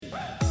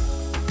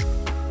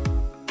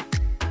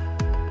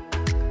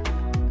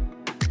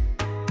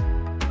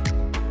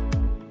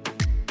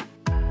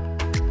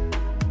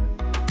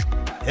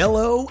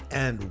Hello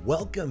and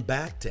welcome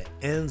back to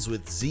Ends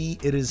with Z.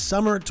 It is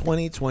summer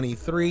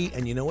 2023,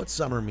 and you know what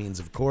summer means,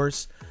 of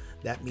course.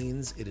 That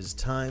means it is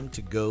time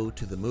to go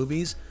to the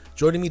movies.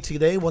 Joining me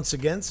today, once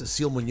again,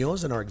 Cecile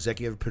Munoz and our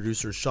executive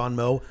producer, Shawn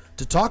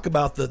to talk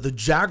about the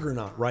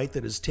juggernaut, right,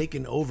 that has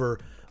taken over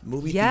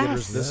movie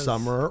theaters this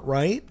summer,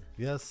 right?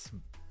 Yes.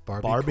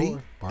 Barbie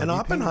and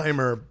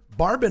Oppenheimer.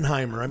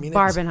 Barbenheimer.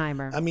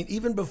 Barbenheimer.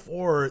 Even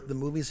before the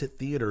movies hit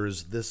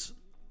theaters, this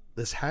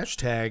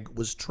hashtag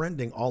was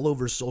trending all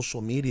over social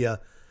media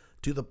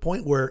to the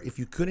point where if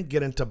you couldn't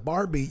get into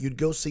Barbie, you'd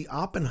go see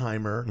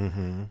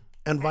Oppenheimer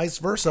and vice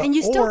versa. And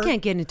you still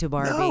can't get into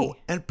Barbie. No,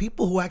 and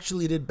people who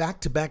actually did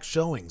back-to-back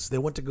showings. They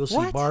went to go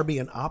see Barbie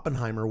and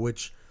Oppenheimer,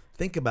 which,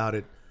 think about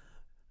it,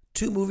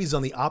 two movies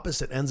on the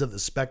opposite ends of the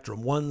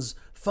spectrum. One's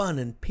fun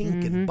and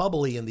pink and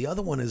bubbly, and the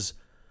other one is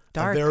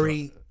dark. A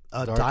very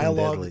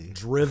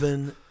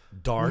dialogue-driven,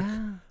 dark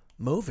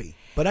movie.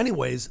 But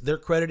anyways, they're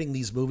crediting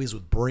these movies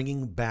with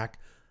bringing back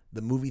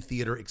the movie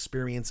theater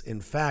experience.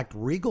 In fact,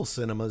 Regal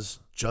Cinemas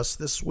just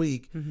this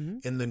week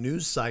in the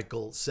news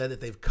cycle said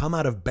that they've come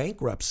out of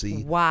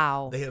bankruptcy.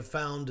 Wow. They have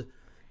found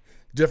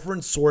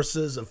different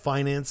sources of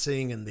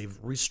financing and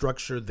they've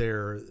restructured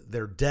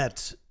their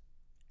debt.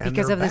 And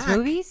because of these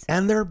movies?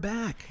 And they're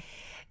back.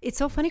 It's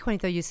so funny,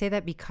 Juanito, you say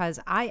that because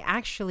I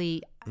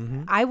actually,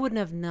 I wouldn't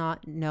have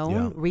not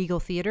known Regal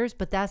Theaters,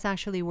 but that's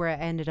actually where I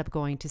ended up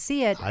going to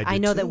see it. I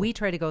know that we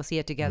tried to go see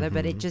it together,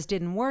 but it just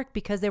didn't work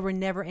because there were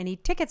never any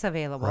tickets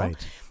available. Right.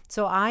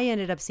 So I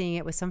ended up seeing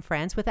it with some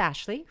friends, with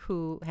Ashley,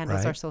 who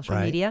handles our social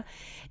media.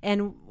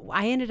 And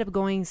I ended up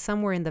going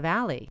somewhere in the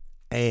Valley.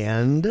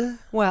 And?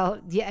 Well,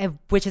 yeah,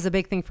 which is a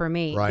big thing for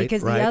me. Right,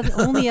 because the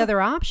only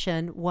other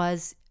option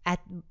was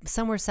at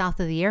somewhere south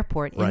of the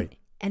airport.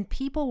 And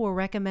people were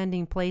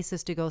recommending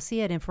places to go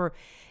see it. And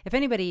if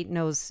anybody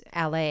knows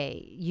LA,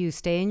 you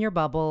stay in your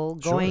bubble.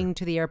 Going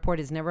to the airport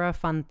is never a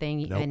fun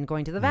thing. Nope. And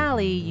going to the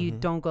Valley, you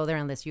don't go there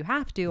unless you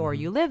have to or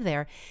you live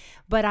there.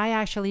 But I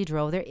actually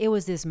drove there. It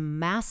was this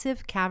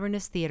massive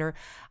cavernous theater.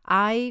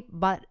 I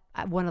bought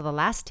one of the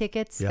last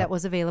tickets that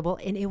was available,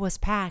 and it was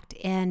packed.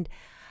 And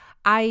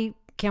I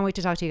can't wait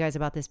to talk to you guys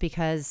about this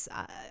because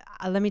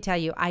let me tell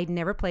you, I'd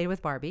never played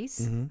with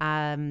Barbies.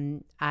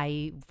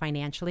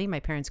 My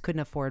parents couldn't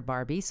afford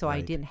Barbie, so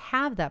I didn't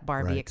have that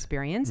Barbie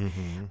experience.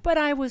 But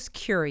I was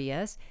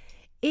curious.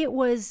 It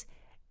was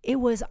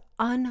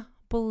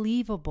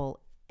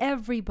unbelievable.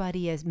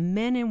 Everybody, as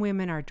men and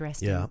women, are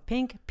dressed in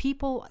pink.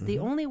 People, the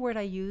only word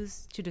I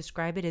use to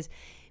describe it is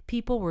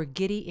people were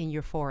giddy and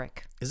euphoric.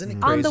 Isn't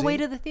it crazy? On the way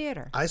to the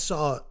theater. I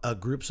saw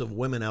groups of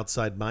women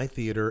outside my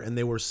theater, and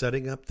they were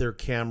setting up their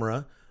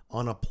camera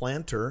on a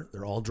planter.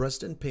 They're all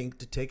dressed in pink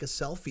to take a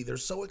selfie. They're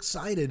so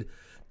excited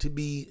to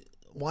be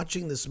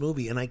watching this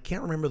movie. And I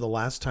can't remember the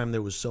last time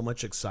there was so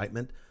much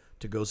excitement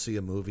to go see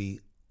a movie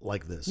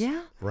like this.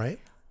 Yeah. Right?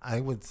 I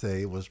would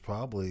say it was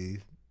probably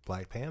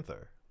Black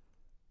Panther.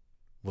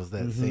 Was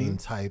that same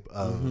type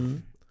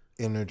of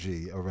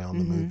energy around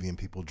the movie and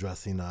people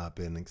dressing up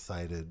and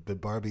excited.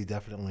 But Barbie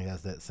definitely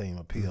has that same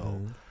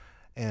appeal.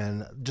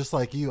 And just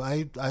like you,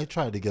 I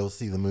tried to go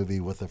see the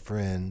movie with a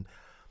friend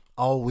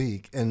all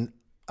week, and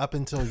up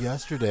until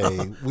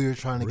yesterday, we were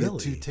trying to get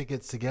two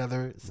tickets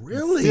together.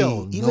 Really?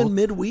 Even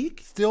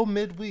midweek? Still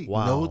midweek.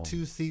 Wow. No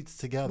two seats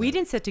together. We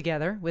didn't sit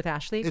together with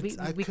Ashley.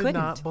 We could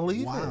not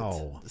believe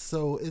it.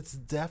 So it's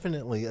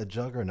definitely a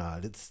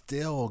juggernaut. It's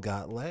still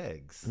got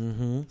legs,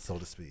 so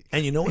to speak.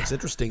 And you know what's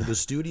interesting? The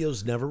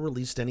studios never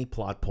released any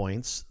plot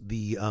points.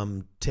 The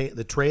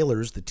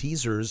trailers, the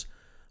teasers,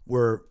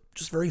 were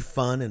just very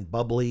fun and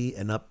bubbly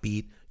and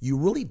upbeat. You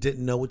really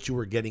didn't know what you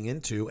were getting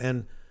into.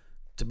 And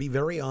to be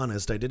very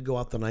honest, I did go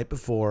out the night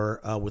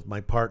before with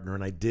my partner,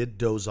 and I did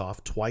doze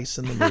off twice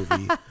in the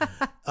movie.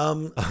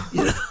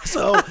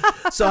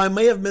 So I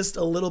may have missed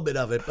a little bit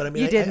of it, but I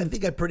mean, I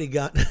think I pretty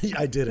got.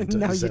 I didn't.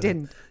 No, you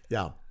didn't.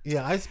 Yeah.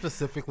 I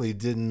specifically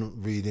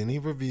didn't read any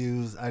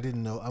reviews. I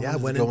didn't know. I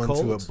went to go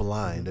into it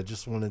blind. I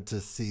just wanted to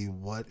see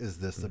what is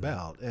this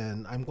about,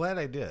 and I'm glad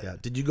I did. Yeah.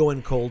 Did you go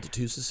in cold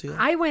too, Cecile?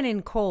 I went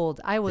in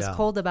cold. I was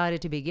cold about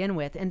it to begin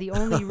with, and the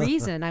only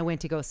reason I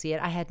went to go see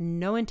it, I had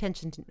no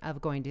intention of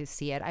going to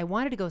see it. I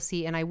wanted to go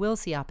see, and I will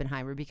see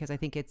Oppenheimer because I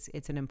think it's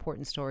an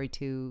important story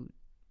to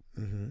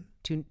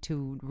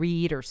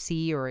read or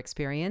see or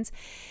experience.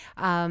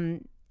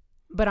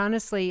 But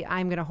honestly,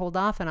 I'm going to hold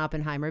off on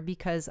Oppenheimer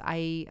because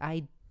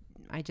I'm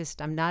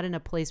not in a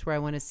place where I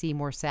want to see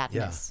more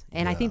sadness.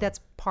 And I think that's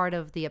part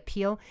of the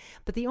appeal.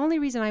 But the only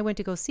reason I went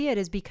to go see it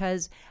is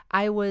because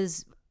I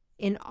was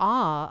in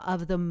awe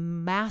of the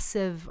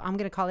massive, I'm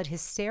going to call it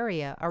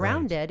hysteria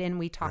around it. And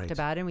we talked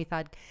about it, and we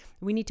thought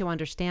we need to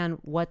understand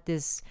what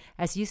this,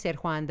 as you said,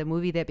 Juan, the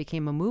movie that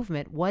became a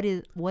movement, what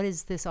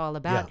is this all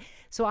about? Yeah.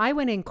 So I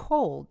went in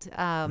cold.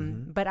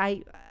 But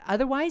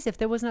otherwise, if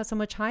there was not so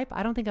much hype,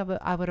 I don't think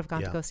I would have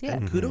gone to go see it.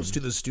 And kudos to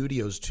the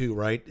studios too,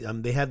 right?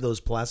 They had those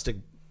plastic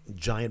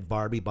giant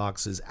Barbie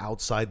boxes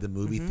outside the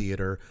movie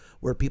theater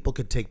where people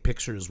could take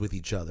pictures with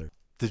each other.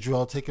 Did you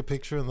all take a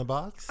picture in the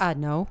box?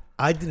 No.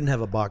 I didn't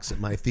have a box at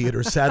my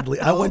theater,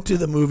 sadly. I went to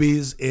the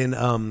movies in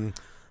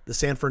the the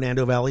San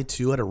Fernando Valley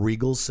too, at a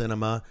Regal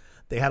Cinema.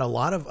 They had a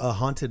lot of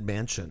Haunted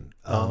Mansion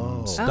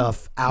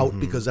stuff out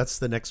because that's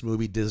the next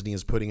movie Disney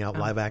is putting out,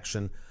 live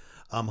action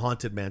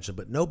Haunted Mansion.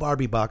 But no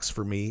Barbie box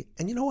for me.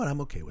 And you know what? I'm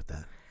okay with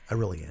that. I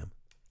really am.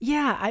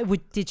 Yeah, I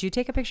would. Did you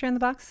take a picture in the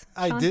box,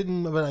 Shawn? I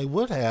didn't, but I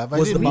would have.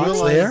 Was I didn't the box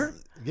realize, there?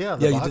 Yeah,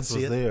 the you box did see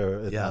was it?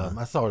 there. Yeah.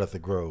 I saw it at the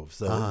Grove,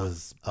 so it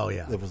was. Oh,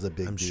 yeah. It was a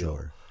big I'm deal.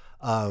 sure.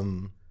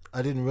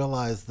 I didn't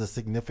realize the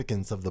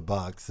significance of the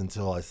box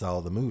until I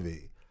saw the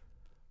movie.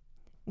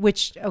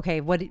 Which,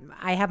 okay,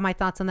 I have my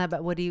thoughts on that,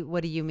 but what do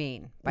you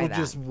mean by that?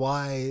 Just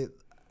why,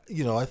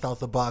 I thought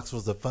the box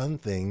was a fun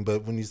thing,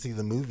 but when you see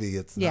the movie,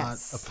 it's not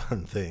a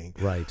fun thing.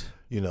 Right.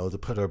 To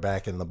put her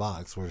back in the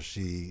box where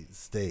she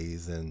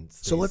stays.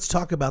 So let's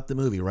talk about the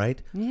movie,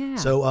 right? Yeah.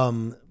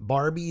 So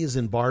Barbie is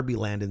in Barbie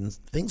land and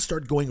things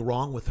start going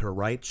wrong with her,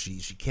 right?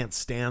 She can't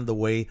stand the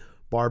way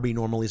Barbie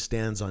normally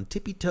stands on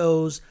tippy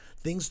toes.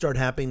 Things start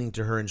happening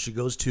to her and she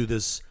goes to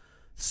this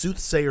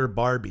soothsayer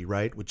Barbie,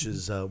 right? Which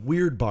is a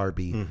weird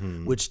Barbie,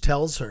 who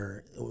tells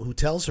her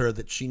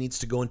that she needs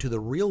to go into the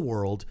real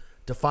world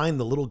to find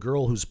the little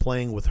girl who's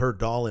playing with her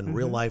doll in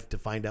real life to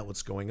find out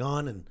what's going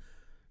on. And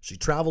she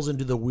travels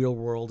into the real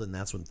world, and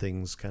that's when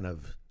things kind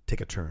of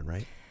take a turn,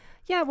 right?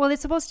 Yeah, well,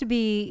 it's supposed to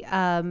be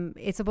a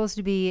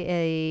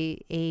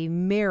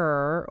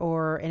mirror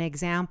or an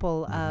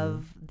example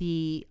of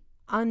the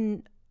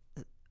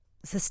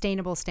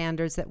unsustainable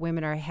standards that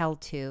women are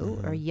held to,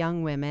 or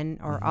young women,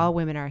 or all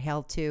women are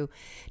held to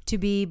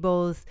be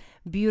both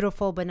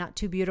beautiful but not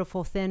too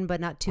beautiful, thin but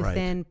not too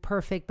thin,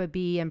 perfect but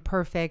be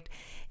imperfect,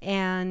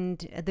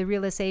 and the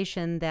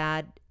realization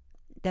that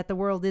the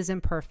world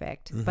isn't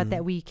perfect, but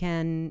that we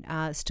can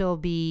still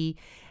be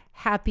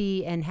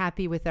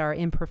happy with our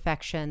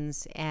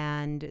imperfections.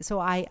 And so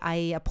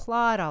I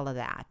applaud all of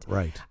that.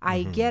 Right.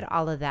 I get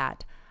all of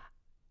that.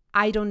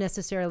 I don't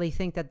necessarily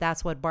think that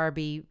that's what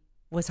Barbie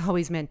was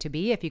always meant to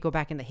be. If you go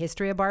back in the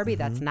history of Barbie,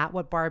 that's not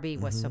what Barbie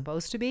was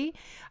supposed to be.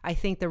 I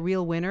think the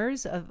real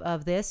winners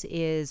of this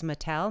is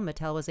Mattel.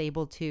 Mattel was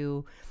able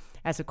to,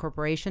 as a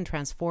corporation,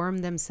 transform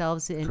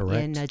themselves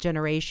in a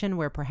generation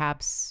where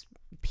perhaps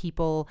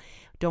people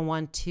don't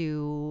want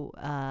to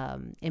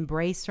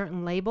embrace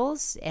certain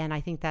labels, and I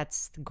think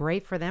that's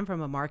great for them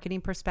from a marketing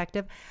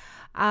perspective.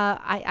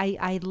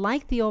 I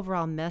like the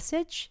overall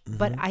message,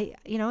 but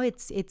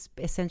it's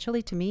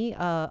essentially to me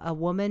a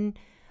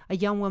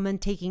young woman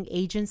taking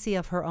agency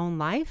of her own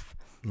life,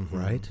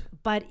 right?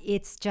 But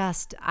it's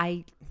just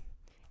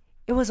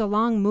it was a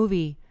long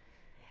movie.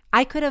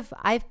 I could have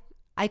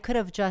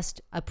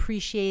just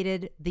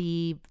appreciated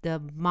the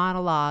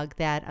monologue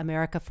that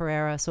America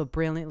Ferrera so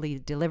brilliantly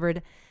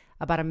delivered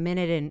about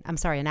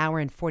an hour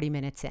and 40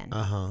 minutes in,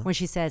 when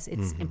she says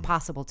it's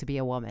impossible to be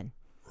a woman.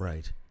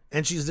 Right.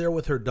 And she's there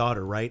with her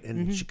daughter, right?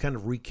 And she kind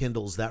of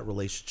rekindles that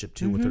relationship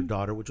too with her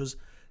daughter, which was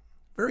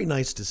very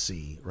nice to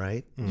see,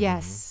 right?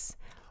 Yes.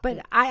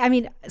 But I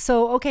mean,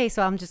 so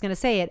I'm just going to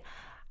say it.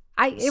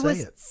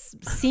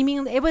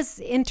 It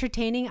was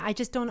entertaining. I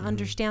just don't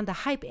understand the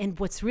hype. And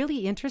what's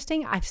really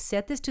interesting, I've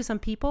said this to some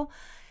people,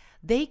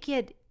 they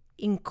get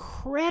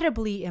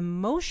incredibly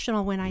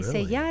emotional when I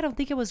say, I don't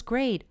think it was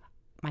great.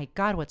 My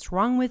God, what's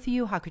wrong with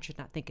you? How could you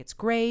not think it's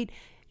great?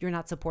 You're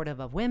not supportive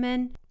of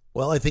women.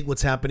 Well, I think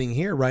what's happening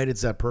here, right,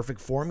 it's that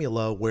perfect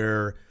formula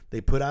where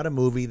they put out a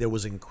movie. There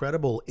was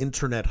incredible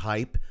internet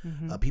hype.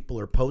 People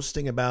are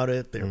posting about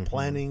it. They're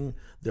planning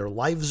their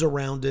lives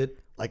around it.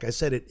 Like I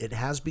said, it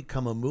has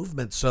become a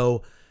movement.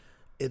 So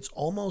it's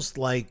almost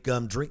like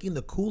drinking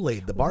the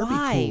Kool-Aid, the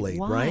Barbie Kool-Aid,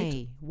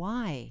 right?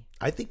 Why?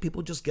 I think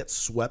people just get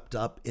swept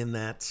up in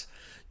that.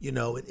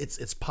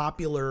 It's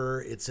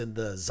popular. It's in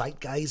the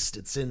zeitgeist.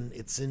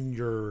 It's in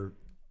your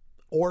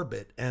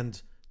orbit,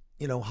 and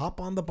hop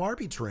on the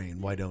Barbie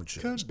train. Why don't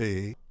you? Could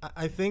be.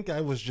 I think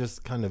I was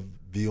just kind of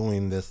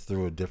viewing this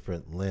through a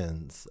different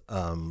lens.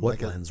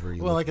 What lens were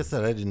you? Well, like I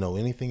said, I didn't know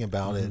anything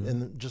about it,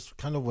 and just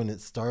kind of when it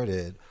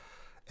started,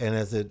 and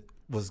as it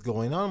was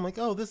going on, I'm like,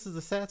 oh, this is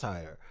a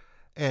satire.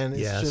 And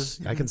it's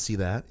just, I can see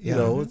that.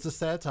 It's a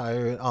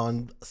satire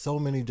on so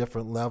many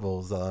different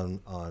levels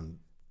on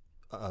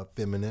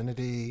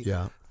femininity,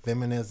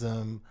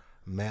 feminism,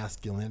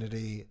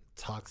 masculinity,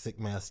 toxic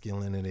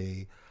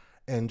masculinity,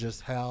 and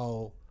just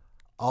how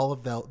all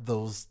of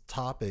those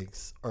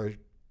topics are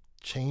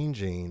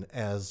changing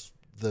as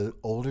the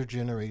older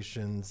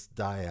generations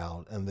die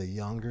out and the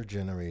younger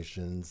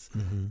generations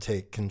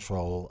take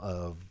control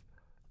of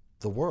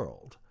the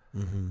world.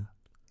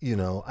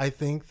 I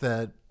think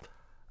that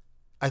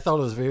I thought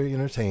it was very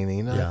entertaining,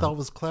 and I thought it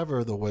was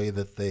clever the way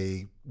that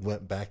they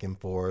went back and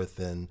forth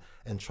and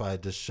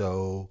tried to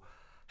show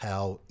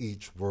how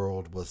each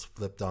world was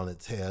flipped on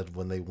its head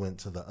when they went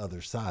to the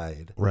other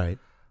side. Right.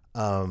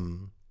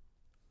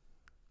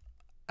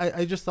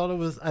 I just thought it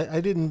was,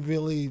 I didn't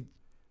really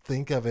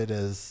think of it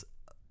as,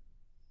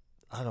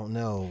 I don't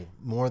know,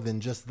 more than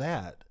just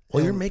that.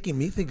 Well, you're making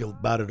me think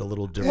about it a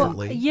little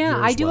differently. Well, yeah,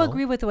 here I as do well.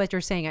 agree with what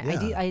you're saying.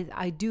 Yeah.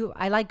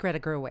 I like Greta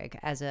Gerwig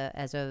as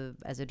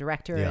a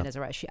director Yeah. and as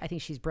a I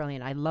think she's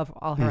brilliant. I love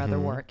all her other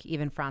work,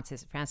 even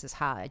Frances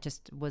Ha. It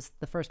just was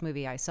the first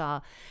movie I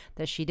saw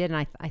that she did,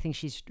 and I think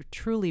she's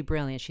truly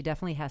brilliant. She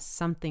definitely has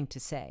something to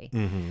say,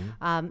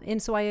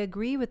 and so I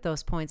agree with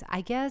those points.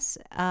 I guess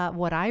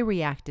what I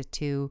reacted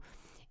to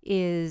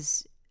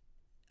is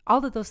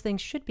all of those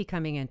things should be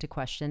coming into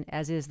question,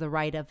 as is the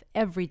right of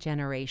every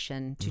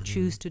generation to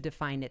choose to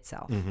define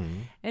itself.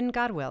 And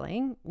God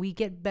willing, we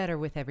get better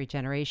with every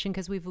generation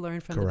because we've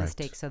learned from the Correct.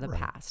 mistakes of the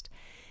past.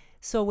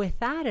 So with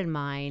that in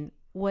mind,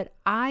 what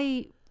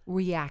I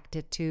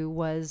reacted to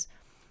was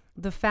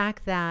the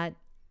fact that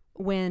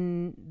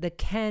when the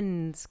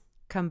Kens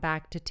come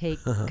back to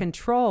take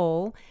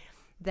control,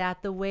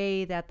 that the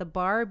way that the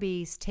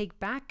Barbies take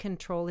back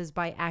control is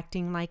by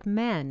acting like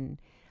men,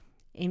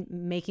 in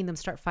making them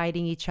start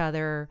fighting each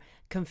other,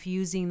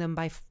 confusing them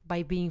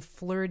by being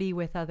flirty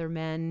with other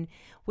men,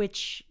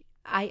 which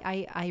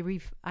I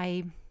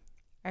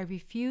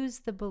refuse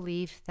the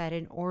belief that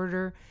in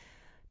order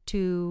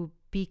to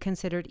be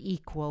considered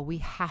equal, we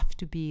have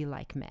to be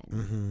like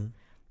men.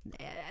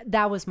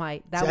 That was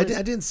my. I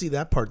didn't see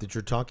that part that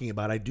you're talking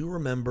about. I do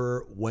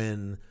remember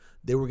when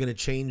they were going to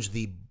change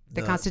the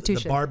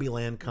Constitution, the Barbie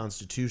Land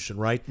Constitution,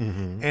 right?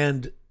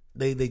 And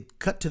they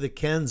cut to the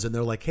Kens, and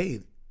they're like, "Hey,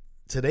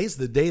 today's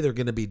the day they're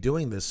going to be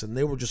doing this," and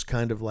they were just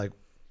kind of like,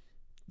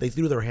 they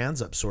threw their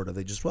hands up, sort of.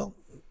 They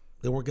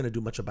weren't going to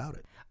do much about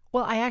it.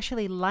 Well, I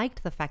actually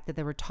liked the fact that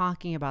they were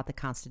talking about the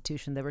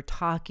Constitution. They were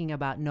talking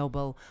about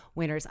Nobel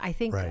winners. I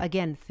think,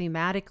 again,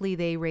 thematically,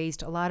 they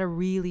raised a lot of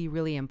really,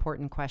 really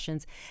important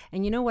questions.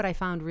 And you know what I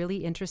found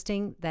really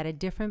interesting? That at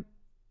different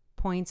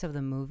points of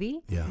the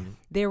movie,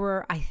 there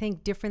were, I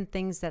think, different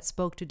things that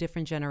spoke to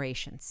different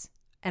generations.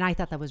 And I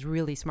thought that was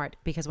really smart,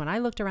 because when I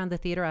looked around the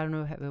theater, I don't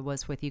know if it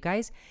was with you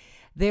guys,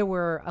 there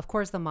were, of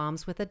course, the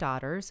moms with the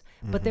daughters,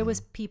 but there was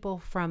people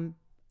from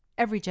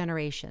every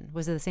generation.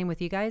 Was it the same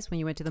with you guys when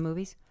you went to the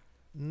movies?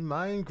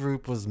 My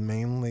group was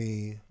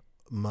mainly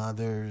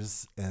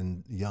mothers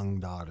and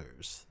young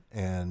daughters,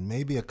 and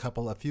maybe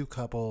a few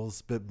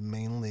couples, but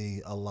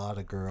mainly a lot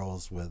of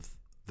girls with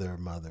their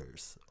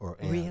mothers or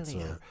aunts.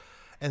 Really?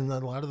 And a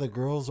lot of the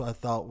girls I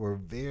thought were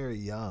very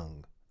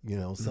young. You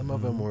know, some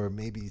of them were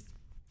maybe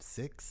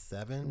 6,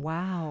 7.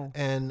 Wow.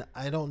 And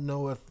I don't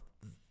know if,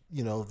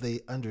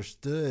 they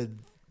understood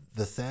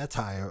the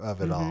satire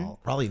of it all.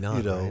 Probably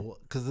not,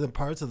 because in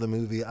parts of the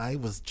movie I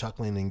was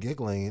chuckling and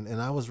giggling,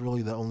 and I was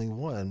really the only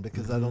one,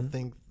 because I don't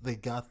think they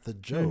got the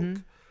joke.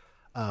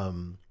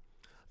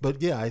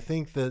 But yeah, I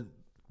think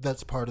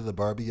that's part of the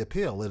Barbie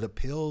appeal. It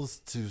appeals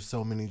to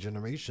so many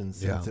generations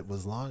since it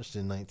was launched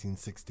in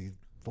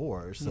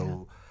 1964.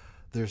 So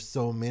there's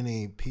so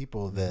many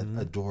people that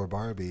adore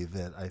Barbie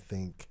that I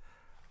think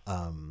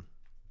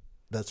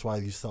that's why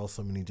you saw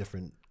so many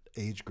different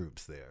age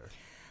groups there.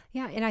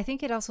 Yeah, and I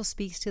think it also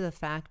speaks to the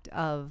fact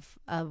of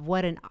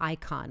what an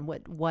icon,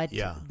 what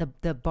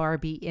the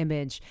Barbie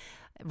image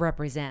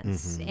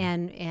represents,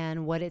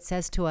 and what it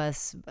says to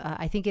us.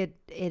 I think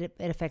it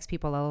affects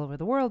people all over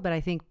the world, but I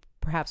think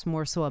perhaps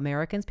more so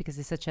Americans, because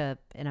it's such an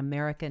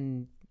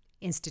American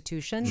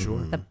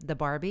institution, the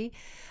Barbie.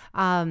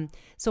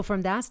 So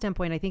from that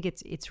standpoint, I think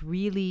it's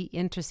really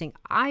interesting.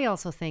 I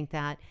also think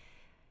that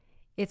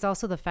it's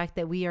also the fact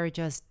that we are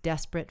just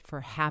desperate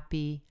for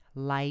happy,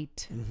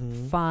 light,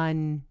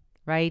 fun,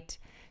 right?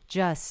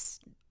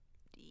 Just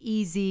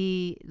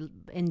easy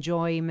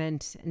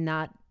enjoyment,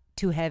 not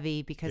too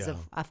heavy because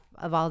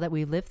of all that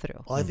we lived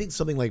through. Well, I think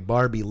something like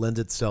Barbie lends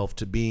itself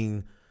to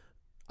being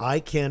eye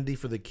candy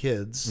for the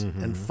kids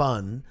and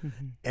fun,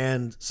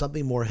 and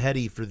something more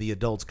heady for the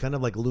adults, kind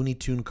of like Looney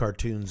Tune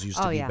cartoons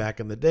used to be back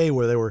in the day,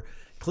 where they were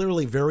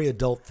clearly very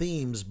adult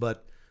themes,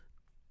 but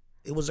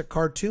it was a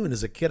cartoon.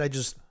 As a kid, I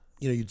just,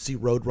 you'd see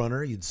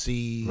Roadrunner, you'd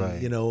see,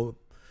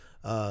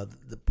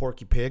 the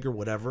Porky Pig or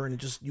whatever,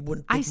 and you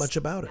wouldn't think much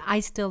about it. I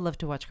still love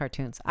to watch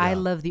cartoons. I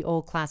love the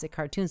old classic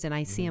cartoons, and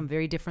I see them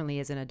very differently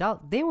as an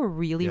adult. They were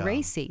really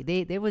racy.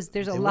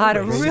 There's a lot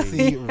of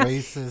really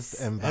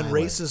racist and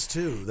racist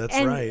too. That's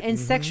right. And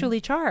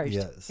sexually charged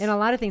in a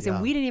lot of things,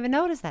 and we didn't even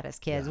notice that as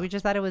kids. We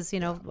just thought it was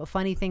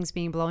funny things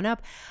being blown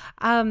up.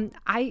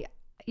 I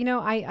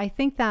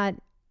think that.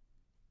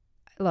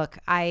 Look,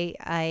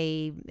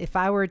 if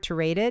I were to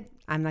rate it,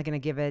 I'm not going to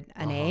give it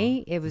an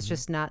A. It was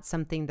just not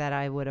something that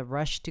I would have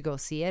rushed to go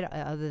see it,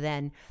 other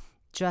than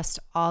just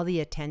all the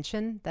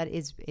attention that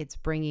it's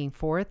bringing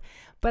forth.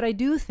 But I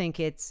do think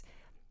it's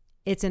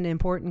an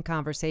important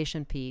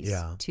conversation piece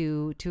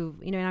to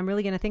and I'm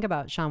really going to think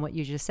about, Shawn, what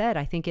you just said.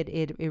 I think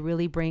it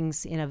really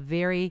brings in a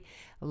very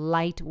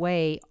light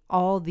way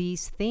all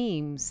these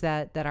themes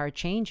that are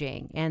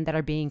changing and that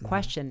are being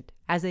questioned,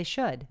 as they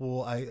should.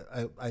 Well,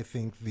 I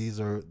think these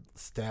are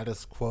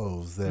status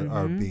quos that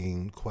are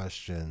being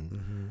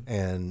questioned,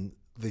 and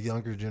the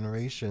younger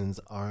generations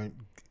aren't,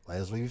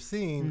 as we've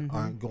seen,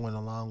 aren't going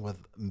along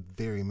with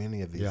very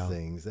many of these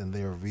things, and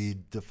they're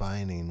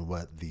redefining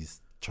what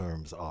these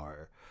terms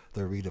are.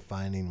 They're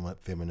redefining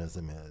what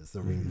feminism is.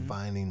 They're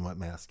redefining what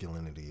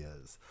masculinity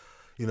is.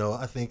 You know,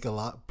 I think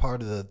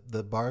part of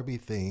the Barbie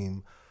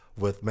theme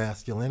with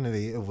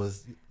masculinity, it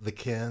was the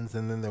Kens,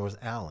 and then there was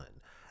Alan.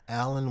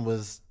 Alan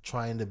was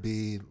trying to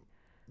be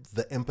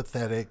the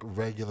empathetic,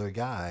 regular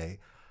guy,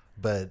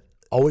 but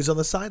always on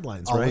the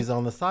sidelines, right? Always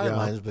on the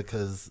sidelines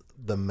because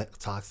the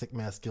toxic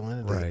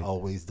masculinity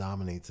always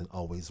dominates and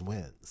always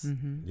wins.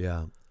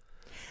 Yeah.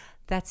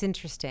 That's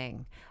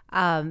interesting.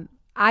 I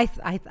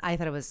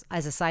thought it was,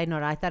 as a side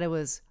note, I thought it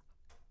was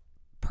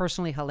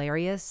personally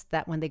hilarious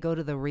that when they go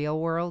to the real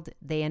world,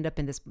 they end up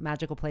in this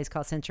magical place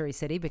called Century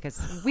City,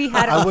 because we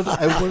had. I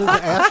wanted to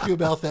ask you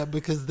about that,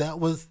 because it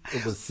was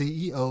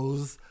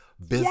CEOs,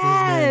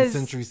 businessmen,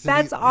 Century City.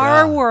 That's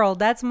our world.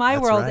 That's my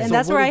world, right. and So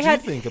that's where I had.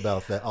 What did you think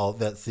about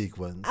that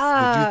sequence?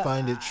 Did you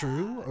find it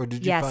true, or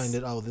did you find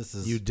it? Oh, this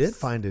is. You did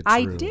find it true.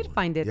 I did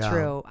find it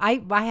true. I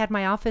had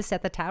my office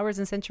at the Towers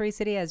in Century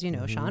City, as you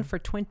know, Shawn, for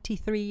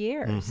 23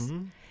 years.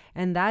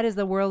 And that is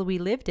the world we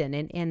lived in.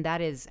 And that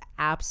is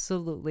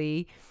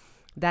absolutely,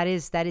 that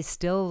is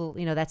still,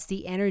 you know, that's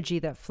the energy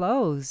that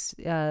flows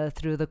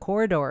through the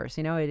corridors.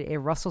 You know, it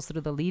rustles through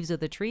the leaves of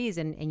the trees,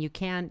 and you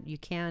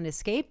can't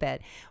escape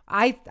it.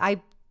 I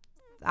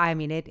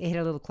mean, it hit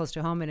a little close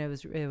to home, and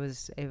it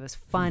was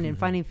fun and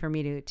funny for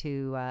me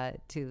to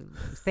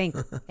think.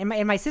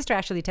 And my sister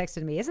actually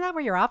texted me, "Isn't that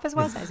where your office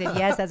was?" I said,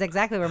 "Yes, that's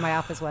exactly where my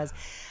office was."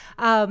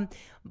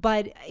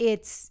 But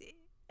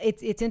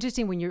it's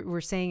interesting when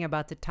we're saying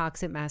about the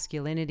toxic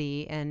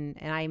masculinity, and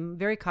I'm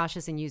very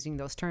cautious in using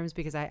those terms,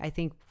 because I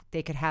think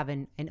they could have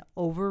an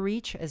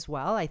overreach as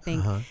well. I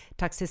think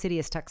toxicity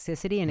is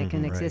toxicity, and it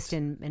can exist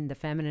in the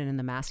feminine and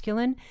the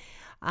masculine.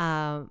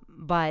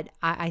 But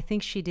I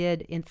think she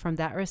did, from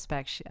that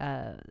respect,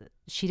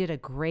 she did a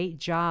great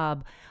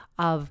job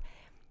of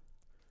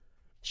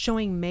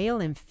showing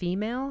male and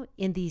female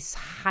in these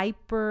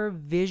hyper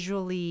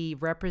visually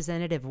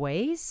representative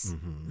ways.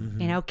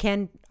 You know,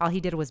 Ken, all he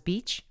did was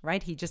beach,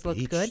 right? He just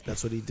looked good.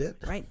 That's what he did.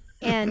 Right.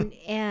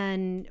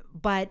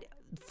 But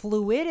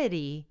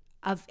fluidity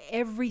of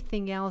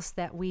everything else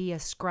that we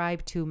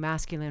ascribe to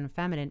masculine and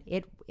feminine,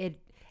 it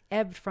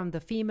ebbed from the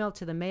female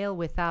to the male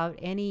without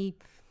any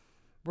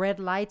red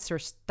lights or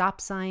stop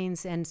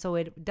signs. And so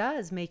it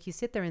does make you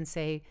sit there and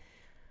say,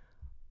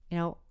 you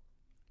know,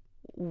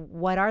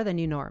 what are the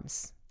new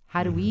norms?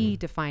 How do we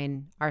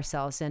define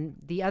ourselves? And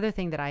the other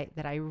thing that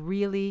I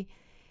really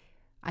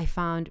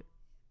found,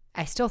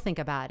 I still think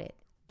about it,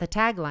 the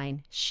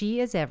tagline, "She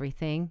is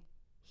everything,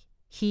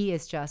 he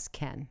is just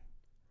Ken."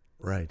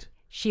 Right.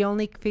 He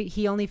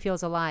only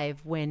feels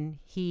alive when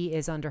he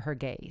is under her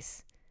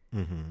gaze,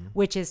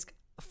 which is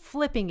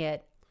flipping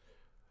it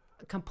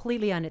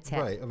completely on its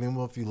head. Right. I mean,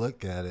 well, if you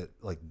look at it,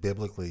 like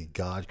biblically,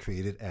 God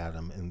created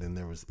Adam, and then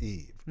there was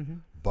Eve.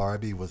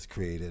 Barbie was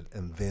created,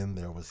 and then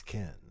there was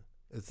Ken.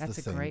 That's the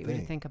same great thing.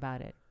 way to think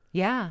about it.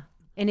 Yeah,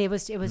 and it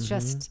was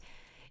just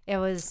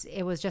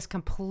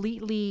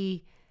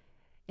completely.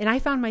 And I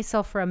found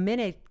myself for a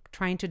minute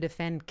trying to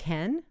defend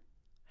Ken.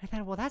 I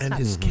thought, well, that's and not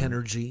his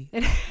Kenergy.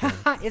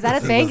 Is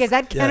that a thing? Is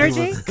that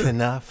Kenergy? He was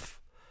Knuff.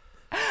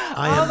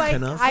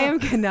 I am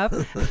Knuff.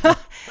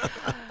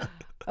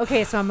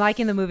 Okay, so I'm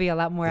liking the movie a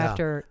lot more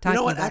after talking about it. You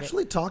know what?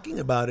 Actually, talking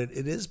about it,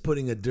 it is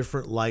putting a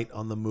different light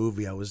on the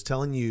movie. I was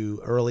telling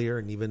you earlier,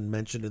 and even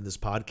mentioned in this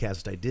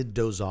podcast, I did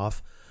doze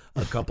off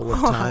a couple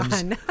of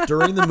times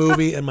during the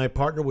movie, and my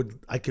partner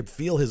I could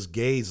feel his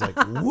gaze like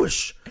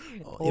whoosh.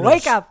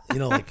 Wake up. You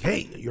know, like,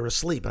 hey, you're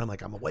asleep. And I'm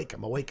like, I'm awake,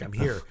 I'm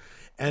here.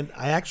 And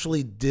I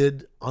actually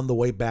did, on the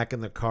way back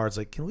in the car, it's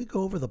like, can we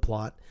go over the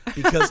plot?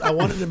 Because I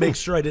wanted to make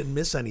sure I didn't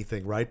miss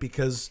anything, right?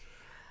 Because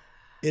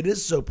it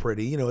is so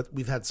pretty. You know,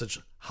 we've had such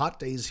hot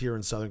days here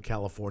in Southern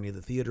California.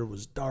 The theater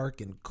was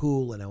dark and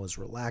cool, and I was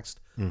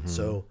relaxed.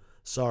 So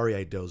sorry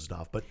I dozed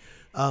off. But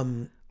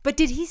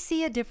did he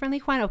see it differently,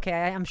 Juan? Okay,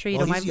 I'm sure you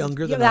don't mind. He's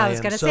younger than I am. I was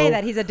going to say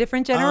that. He's a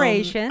different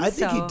generation. I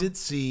think he did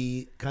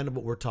see kind of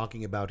what we're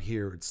talking about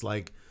here. It's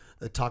like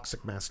the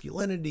toxic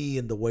masculinity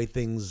and the way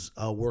things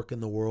work in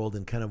the world,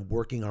 and kind of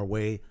working our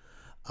way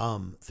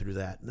through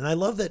that. And I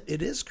love that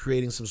it is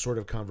creating some sort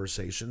of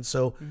conversation.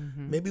 So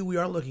maybe we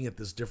are looking at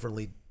this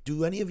differently.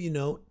 Do any of you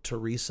know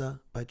Teresa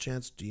by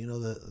chance? Do you know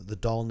the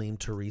doll named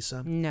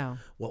Teresa? No.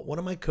 Well, one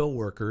of my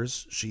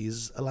coworkers,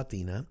 she's a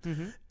Latina,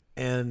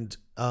 and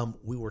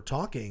we were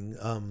talking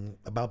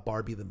about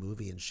Barbie the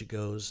movie, and she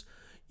goes,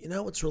 you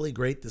know, what's really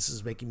great? This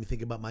is making me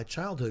think about my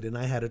childhood, and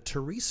I had a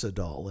Teresa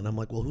doll. And I'm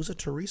like, well, who's a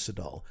Teresa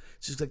doll?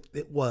 She's like,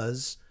 it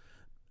was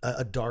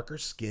a darker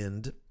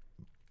skinned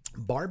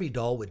Barbie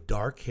doll with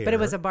dark hair. But it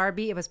was a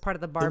Barbie. It was part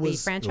of the Barbie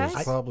franchise. It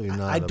was probably not.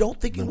 I don't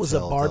think it was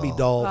a Barbie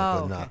doll,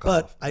 okay.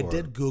 but I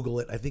did Google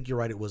it. I think you're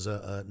right. It was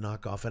a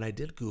knockoff, and I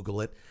did Google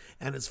it.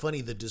 And it's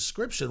funny, the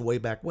description way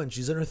back when,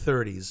 she's in her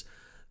 30s.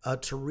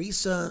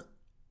 Teresa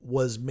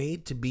was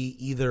made to be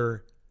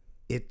either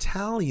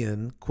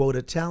Italian, quote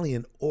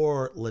Italian,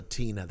 or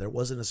Latina. There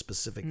wasn't a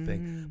specific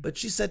thing. But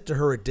she said to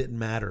her it didn't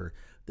matter.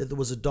 that there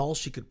was a doll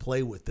she could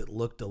play with that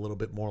looked a little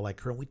bit more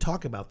like her. And we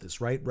talk about this,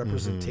 right?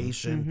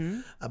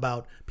 Representation,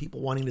 about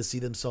people wanting to see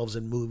themselves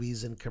in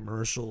movies and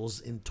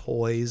commercials, in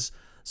toys.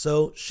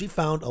 So she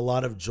found a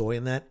lot of joy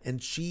in that, and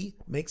she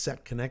makes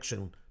that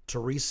connection,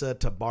 Teresa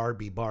to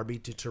Barbie, Barbie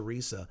to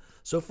Teresa.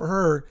 So for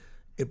her,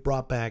 it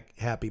brought back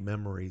happy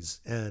memories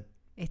that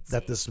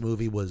this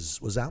movie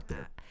was out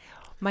there.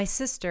 My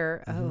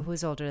sister,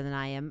 who's older than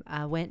I am,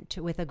 went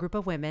with a group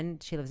of women.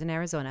 She lives in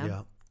Arizona.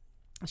 Yeah.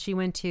 She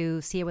went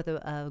to see it with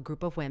a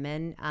group of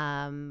women,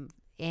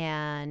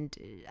 and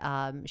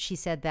she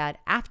said that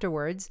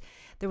afterwards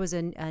there was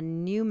a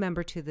new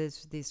member to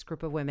this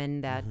group of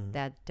women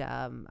that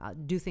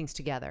do things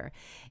together,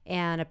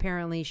 and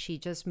apparently she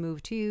just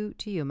moved to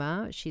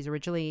Yuma. She's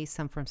originally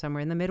from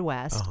somewhere in the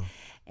Midwest,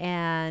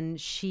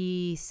 and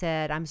she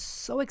said, "I'm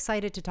so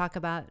excited to talk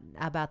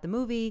about the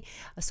movie.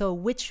 So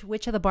which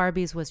of the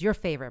Barbies was your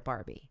favorite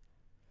Barbie?"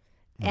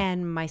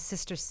 And my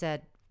sister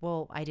said,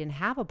 "Well, I didn't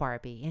have a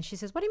Barbie." And she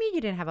says, "What do you mean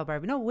you didn't have a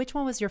Barbie?" "No, which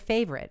one was your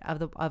favorite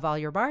of all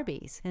your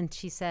Barbies?" And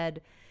she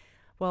said,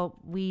 "Well,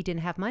 we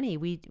didn't have money.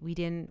 We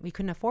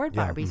couldn't afford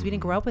Barbies. We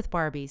didn't grow up with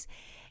Barbies."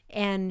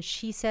 And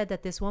she said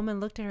that this woman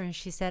looked at her and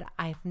she said,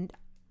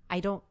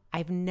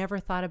 I've never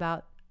thought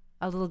about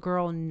a little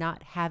girl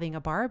not having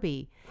a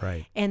Barbie."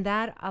 Right. And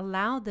that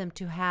allowed them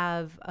to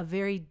have a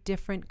very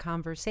different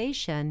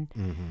conversation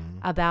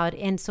about,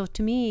 and so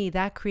to me,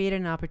 that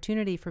created an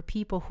opportunity for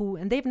people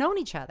and they've known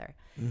each other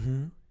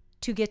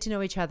to get to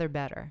know each other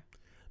better.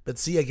 But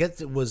see, I guess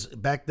it was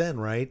back then,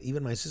 right?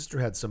 Even my sister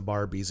had some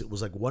Barbies. It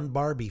was like one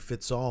Barbie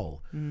fits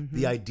all.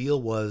 The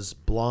ideal was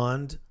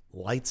blonde,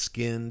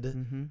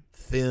 light-skinned,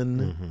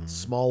 thin,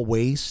 small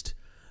waist.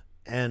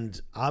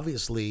 And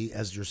obviously,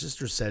 as your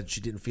sister said, she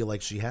didn't feel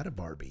like she had a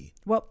Barbie.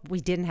 Well, we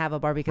didn't have a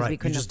Barbie because Right. we You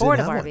couldn't just afford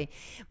a didn't have Barbie.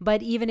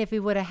 But even if we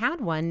would have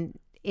had one,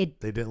 They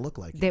didn't look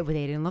like they you.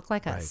 didn't look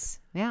like Right. us.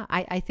 Yeah,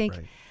 I think.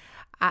 Right.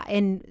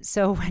 And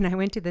so when I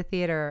went to the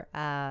theater,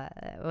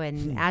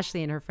 when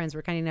Ashley and her friends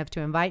were kind enough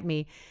to invite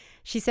me,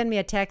 she sent me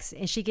a text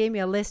and she gave me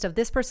a list of,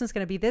 this person's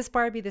going to be this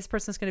Barbie, this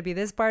person's going to be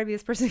this Barbie,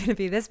 this person's going to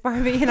be this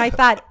Barbie. And I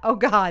thought, oh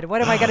God,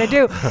 what am I going to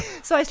do?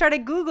 So I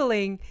started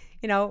Googling,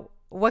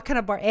 what kind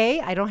of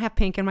I don't have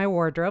pink in my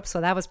wardrobe.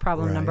 So that was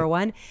problem number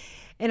one.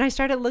 And I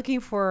started looking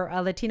for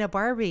a Latina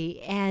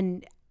Barbie,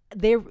 and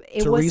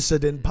Teresa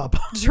didn't pop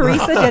up.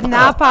 Teresa did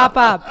not pop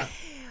up.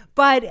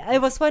 But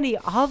it was funny.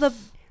 All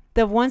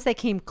the ones that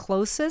came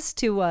closest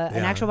to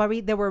an actual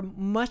Barbie, they were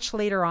much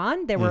later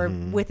on. They were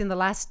within the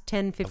last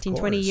 10, 15,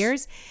 20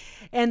 years.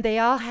 And they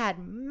all had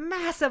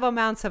massive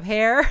amounts of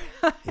hair.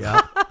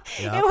 Yeah.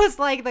 It was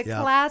like the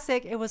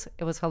classic. It was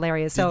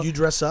hilarious. Did you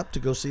dress up to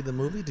go see the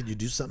movie? Did you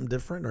do something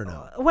different or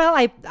no? Well,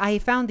 I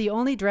found the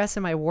only dress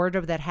in my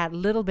wardrobe that had a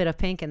little bit of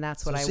pink, and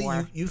that's what I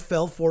wore. You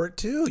fell for it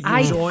too.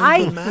 You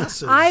joined the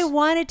masses. I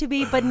wanted to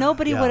be, but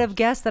nobody would have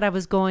guessed that I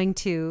was going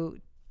to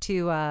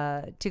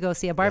go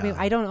see a Barbie. Yeah.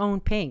 I don't own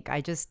pink. I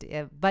just,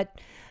 but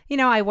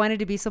I wanted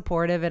to be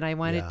supportive, and I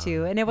wanted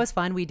to, and it was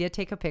fun. We did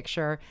take a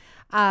picture.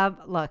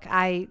 Look,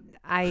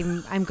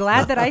 I'm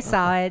glad that I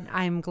saw it.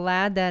 I'm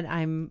glad that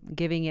I'm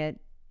giving it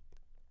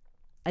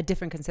a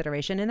different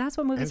consideration, and that's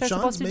what movies are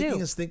supposed to do. And Shawn's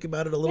making us think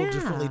about it a little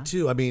differently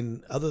too. I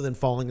mean, other than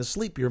falling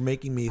asleep, you're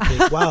making me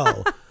think,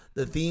 wow,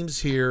 the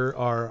themes here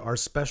are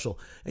special.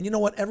 And you know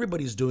what?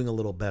 Everybody's doing a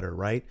little better,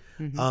 right?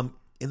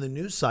 In the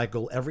news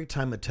cycle, every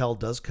time Mattel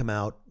does come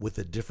out with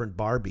a different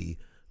Barbie,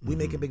 we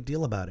make a big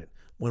deal about it.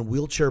 When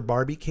Wheelchair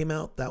Barbie came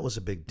out, that was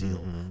a big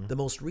deal. The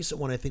most recent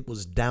one, I think,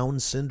 was Down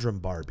Syndrome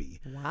Barbie.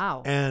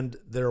 Wow. And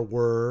there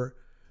were,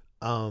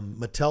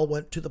 Mattel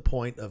went to the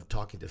point of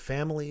talking to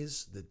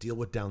families that deal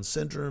with Down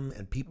syndrome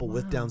and people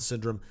with Down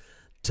syndrome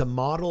to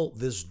model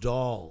this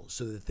doll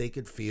so that they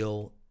could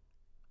feel,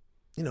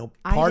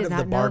 part of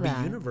the Barbie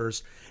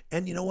universe.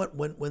 And you know what?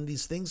 When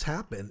these things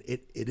happen,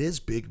 it is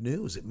big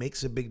news. It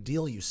makes a big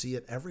deal. You see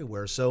it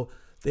everywhere. So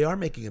they are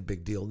making a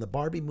big deal. In the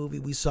Barbie movie,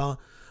 we saw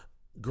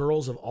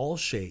girls of all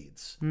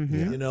shades,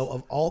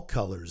 of all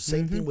colors.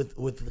 Same thing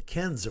with the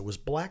Kens. There was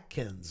black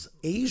Kens,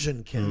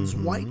 Asian Kens,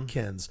 white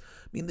Kens.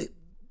 I mean,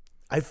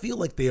 I feel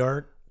like they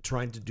are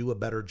trying to do a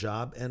better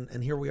job,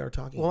 and here we are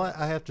talking. Well,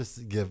 I have to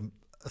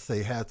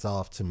say hats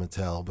off to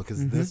Mattel,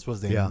 because this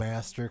was a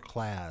master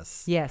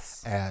class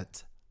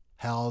at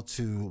how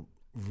to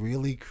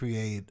really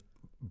create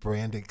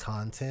branded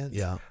content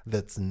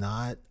that's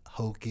not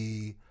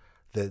hokey,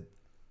 that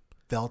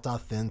felt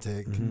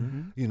authentic.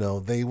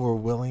 They were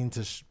willing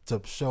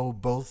to show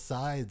both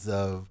sides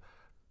of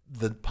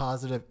the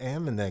positive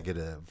and the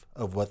negative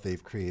of what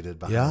they've created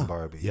behind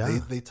Barbie.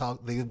 They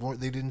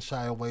didn't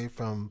shy away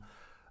from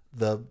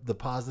the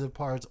positive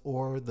parts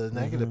or the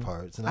negative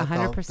parts, and I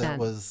 100%. thought that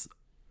was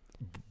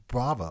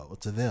bravo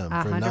to them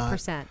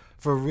 100%.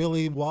 for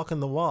really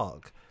walking the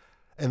walk.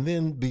 And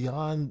then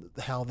beyond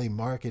how they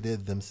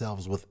marketed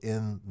themselves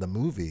within the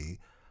movie,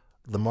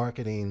 the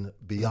marketing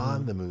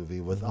beyond the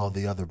movie with all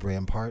the other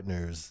brand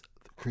partners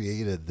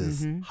created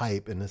this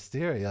hype and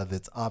hysteria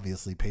that's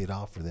obviously paid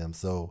off for them.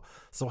 So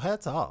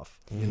hats off.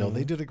 You know,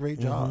 they did a great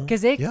job.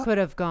 Because it could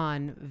have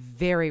gone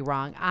very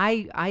wrong.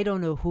 I don't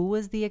know who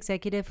was the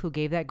executive who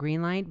gave that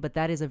green light, but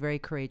that is a very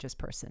courageous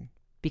person.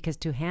 Because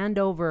to hand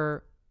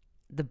over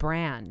the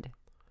brand,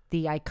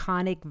 the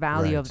iconic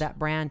value of that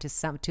brand to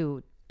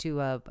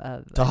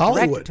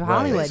Hollywood,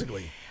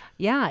 Hollywood.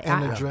 Yeah,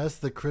 and address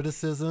the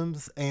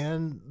criticisms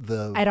and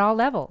at all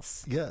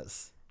levels.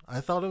 Yes, I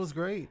thought it was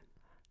great.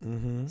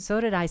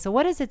 So did I. So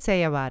what does it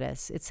say about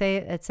us? It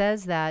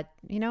says that,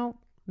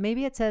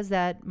 maybe it says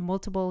that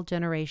multiple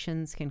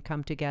generations can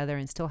come together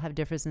and still have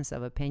differences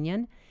of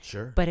opinion.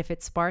 Sure. But if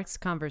it sparks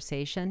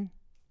conversation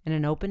and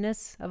an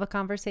openness of a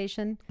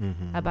conversation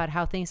about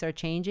how things are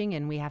changing,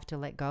 and we have to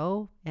let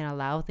go and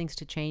allow things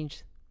to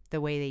change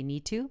the way they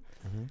need to,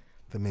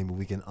 then maybe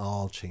we can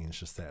all change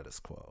the status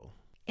quo.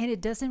 And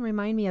it doesn't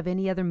remind me of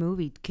any other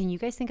movie. Can you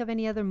guys think of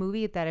any other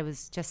movie that it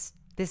was just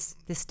this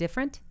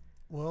different?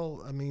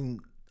 Well, I mean,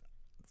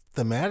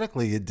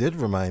 thematically, it did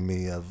remind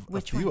me of a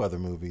few other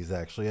movies,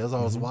 actually. As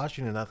I was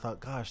watching it, I thought,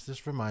 gosh,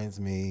 this reminds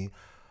me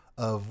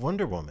of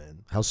Wonder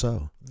Woman. How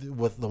so?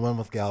 With the one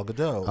with Gal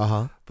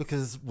Gadot.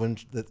 Because when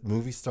the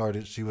movie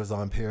started, she was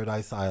on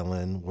Paradise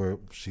Island, where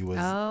she was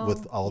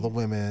with all the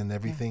women.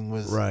 Everything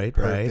was perfect.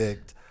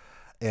 Right.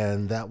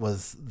 And that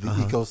was the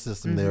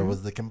ecosystem there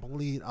was the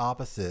complete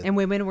opposite. And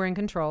women were in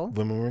control.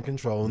 Women were in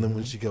control. And then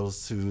when she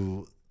goes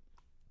to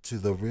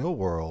the real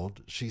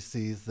world, she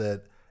sees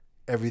that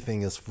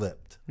everything is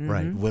flipped.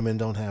 Right. Women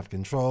don't have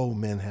control.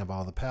 Men have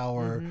all the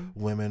power.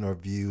 Women are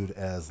viewed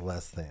as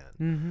less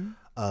than.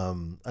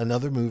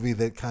 Another movie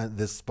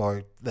that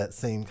sparked that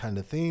same kind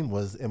of theme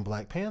was in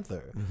Black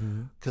Panther.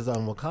 Because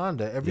on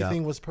Wakanda,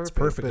 everything was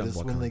perfect. But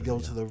it's when they go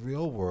to the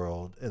real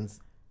world and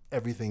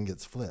everything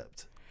gets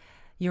flipped.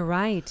 You're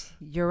right.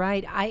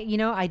 I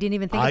didn't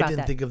even think about that. I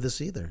didn't think of this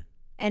either.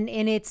 And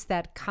it's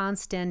that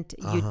constant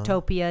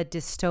utopia,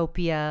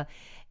 dystopia,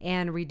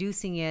 and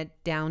reducing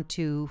it down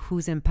to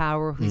who's in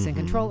power, who's in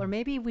control. Or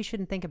maybe we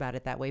shouldn't think about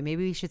it that way.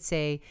 Maybe we should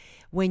say,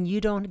 when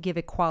you don't give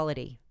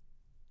equality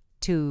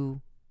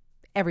to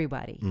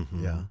everybody,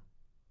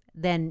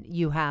 then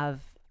you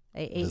have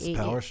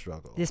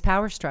this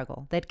power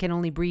struggle that can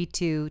only breed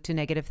to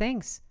negative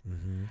things.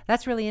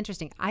 That's really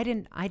interesting. I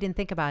didn't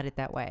think about it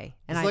that way.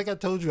 And it's like I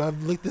told you,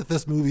 I've looked at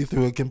this movie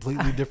through a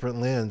completely different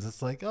lens.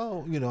 It's like,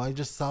 I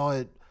just saw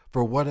it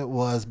for what it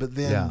was, but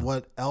then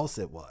what else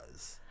it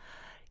was.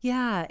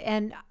 Yeah,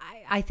 and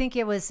I think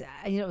it was,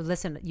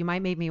 listen, you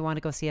might make me want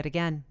to go see it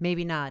again.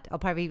 Maybe not. I'll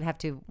probably have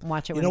to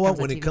watch it when it comes on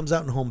TV. When it comes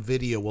out in home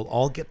video, we'll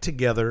all get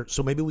together.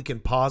 So maybe we can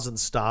pause and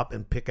stop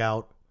and pick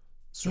out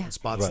certain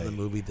spots in the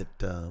movie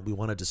that we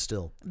want to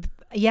distill.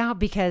 Yeah,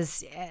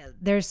 because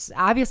there's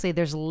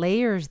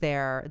layers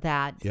there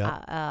that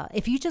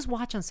if you just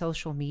watch on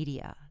social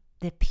media,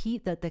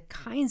 the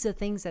kinds of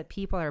things that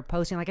people are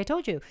posting, like I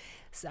told you,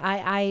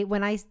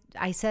 when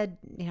I said,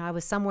 I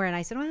was somewhere and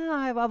I said, well,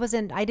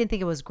 I didn't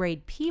think it was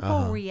great.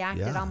 People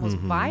reacted almost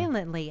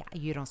violently.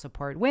 You don't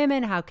support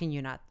women. How can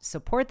you not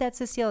support that,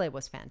 Cecile? It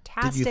was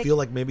fantastic. Did you feel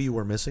like maybe you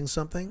were missing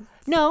something?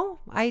 No,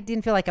 I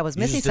didn't feel like I was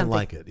missing something.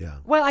 You just didn't like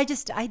it, Well, I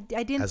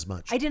didn't as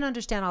much. I didn't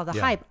understand all the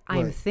hype.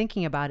 I'm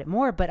thinking about it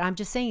more, but I'm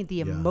just saying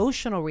the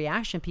emotional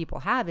reaction people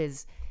have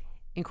is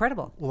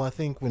incredible. Well, I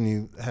think when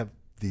you have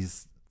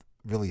these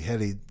really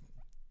heady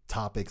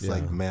topics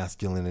like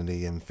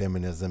masculinity and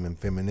feminism and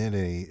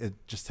femininity, it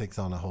just takes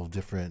on a whole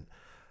different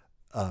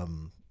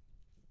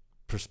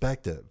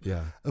perspective.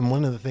 Yeah. And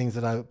one of the things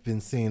that I've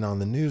been seeing on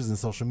the news and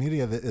social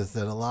media is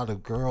that a lot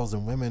of girls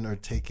and women are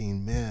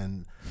taking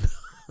men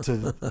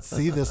to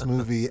see this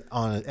movie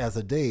as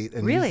a date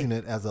and using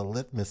it as a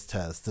litmus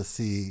test to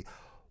see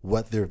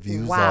what their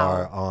views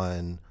are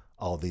on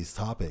all these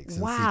topics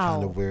and see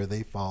kind of where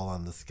they fall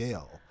on the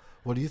scale.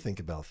 What do you think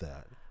about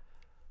that?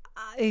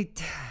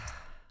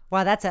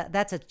 Wow, that's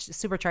a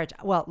supercharged.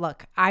 Well,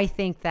 look, I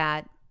think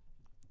that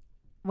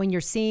I'm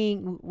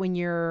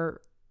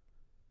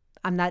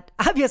not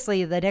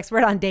obviously the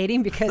expert on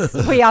dating because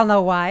we all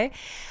know why,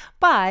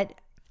 but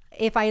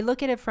if I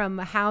look at it from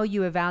how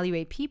you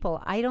evaluate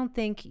people, I don't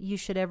think you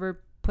should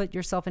ever put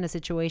yourself in a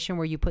situation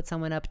where you put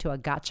someone up to a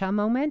gotcha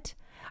moment.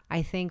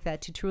 I think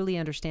that to truly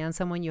understand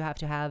someone, you have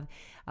to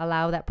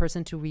allow that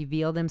person to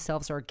reveal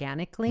themselves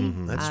organically.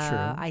 That's true.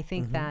 I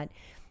think that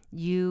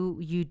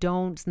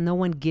no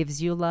one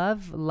gives you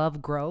love.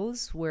 Love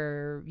grows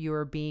where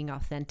you're being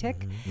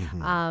authentic.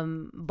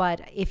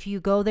 But if you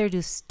go there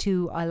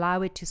to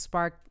allow it to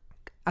spark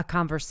a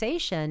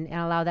conversation and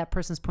allow that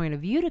person's point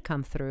of view to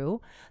come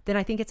through, then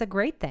I think it's a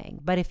great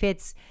thing. But if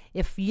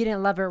you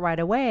didn't love it right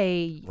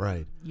away,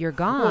 you're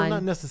gone. Well,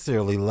 not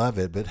necessarily love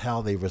it, but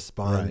how they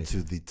respond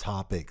to the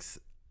topics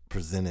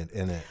presented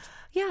in it.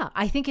 Yeah,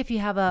 I think if you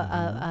have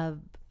a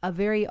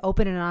very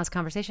open and honest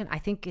conversation, I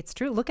think it's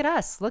true. Look at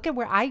us. Look at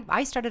where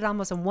I started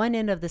almost on one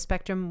end of the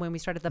spectrum when we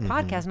started the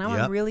podcast. Now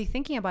I'm really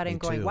thinking about it and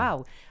going,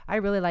 wow, I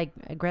really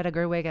like Greta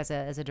Gerwig as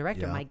a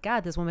director. My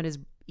God, this woman is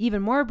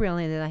even more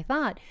brilliant than I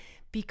thought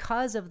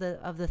because of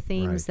the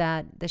themes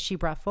that she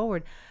brought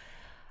forward.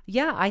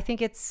 yeah, I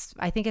think it's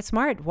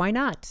smart. Why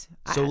not?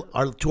 So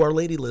to our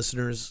lady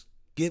listeners,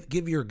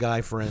 give your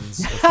guy friends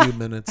a few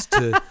minutes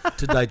to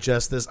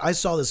digest this. I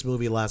saw this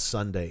movie last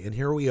Sunday, and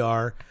here we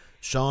are.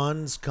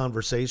 Shawn's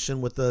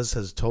conversation with us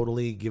has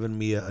totally given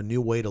me a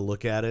new way to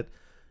look at it.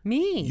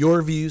 Me.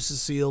 Your view,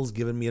 Cecile's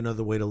given me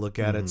another way to look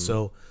at it.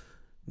 So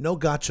no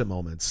gotcha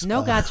moments.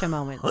 No gotcha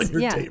moments on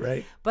your date,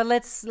 right? But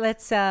let's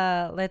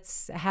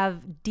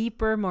have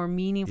deeper, more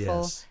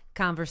meaningful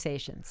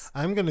conversations.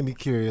 I'm going to be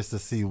curious to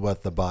see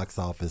what the box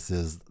office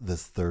is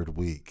this third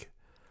week.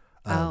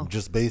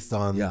 Just based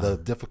on the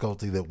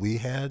difficulty that we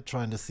had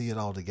trying to see it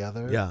all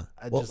together. Yeah.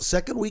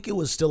 Second week it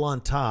was still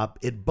on top.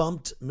 It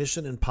bumped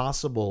Mission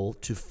Impossible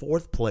to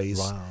 4th place.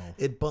 Wow.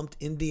 It bumped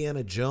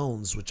Indiana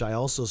Jones, which I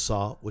also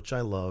saw, which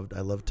I loved.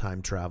 I love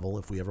time travel.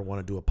 If we ever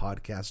want to do a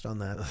podcast on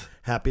that,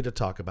 happy to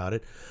talk about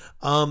it.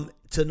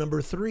 To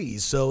number 3.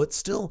 So it's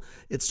still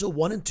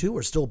 1 and 2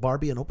 are still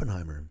Barbie and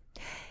Oppenheimer.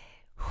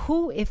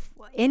 If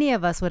any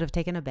of us would have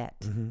taken a bet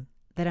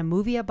that a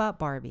movie about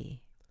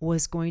Barbie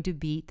was going to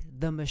beat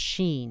The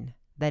Machine,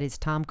 that is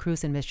Tom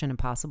Cruise in Mission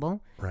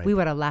Impossible, we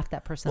would have laughed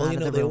that person out of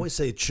the room. They always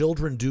say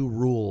children do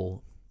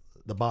rule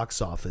the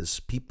box office.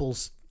 People,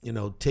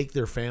 take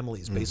their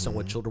families based on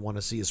what children want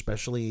to see,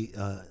 especially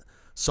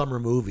summer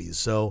movies.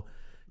 So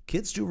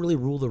kids do really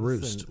rule the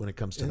roost when it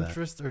comes to that.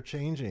 Interests are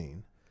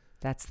changing.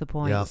 That's the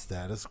point. The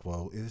status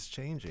quo is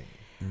changing.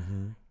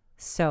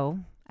 So,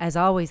 as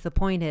always, the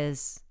point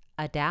is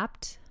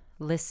adapt,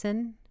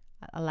 listen,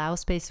 allow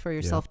space for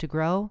yourself to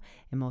grow,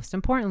 and most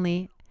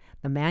importantly,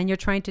 the man you're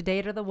trying to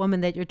date or the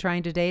woman that you're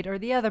trying to date or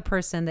the other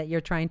person that you're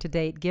trying to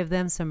date, give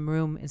them some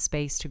room and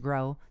space to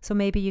grow so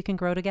maybe you can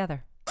grow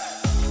together.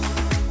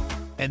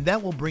 And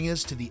that will bring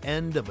us to the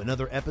end of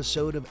another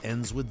episode of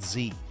Ends with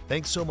Z.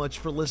 Thanks so much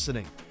for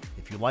listening.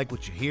 If you like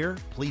what you hear,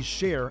 please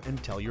share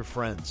and tell your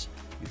friends.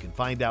 You can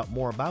find out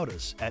more about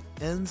us at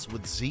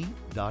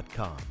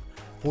endswithz.com.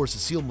 For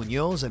Cecile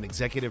Munoz and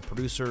executive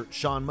producer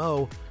Shawn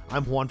Moe,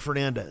 I'm Juan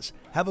Fernandez.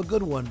 Have a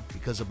good one,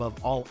 because above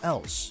all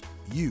else,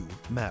 you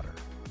matter.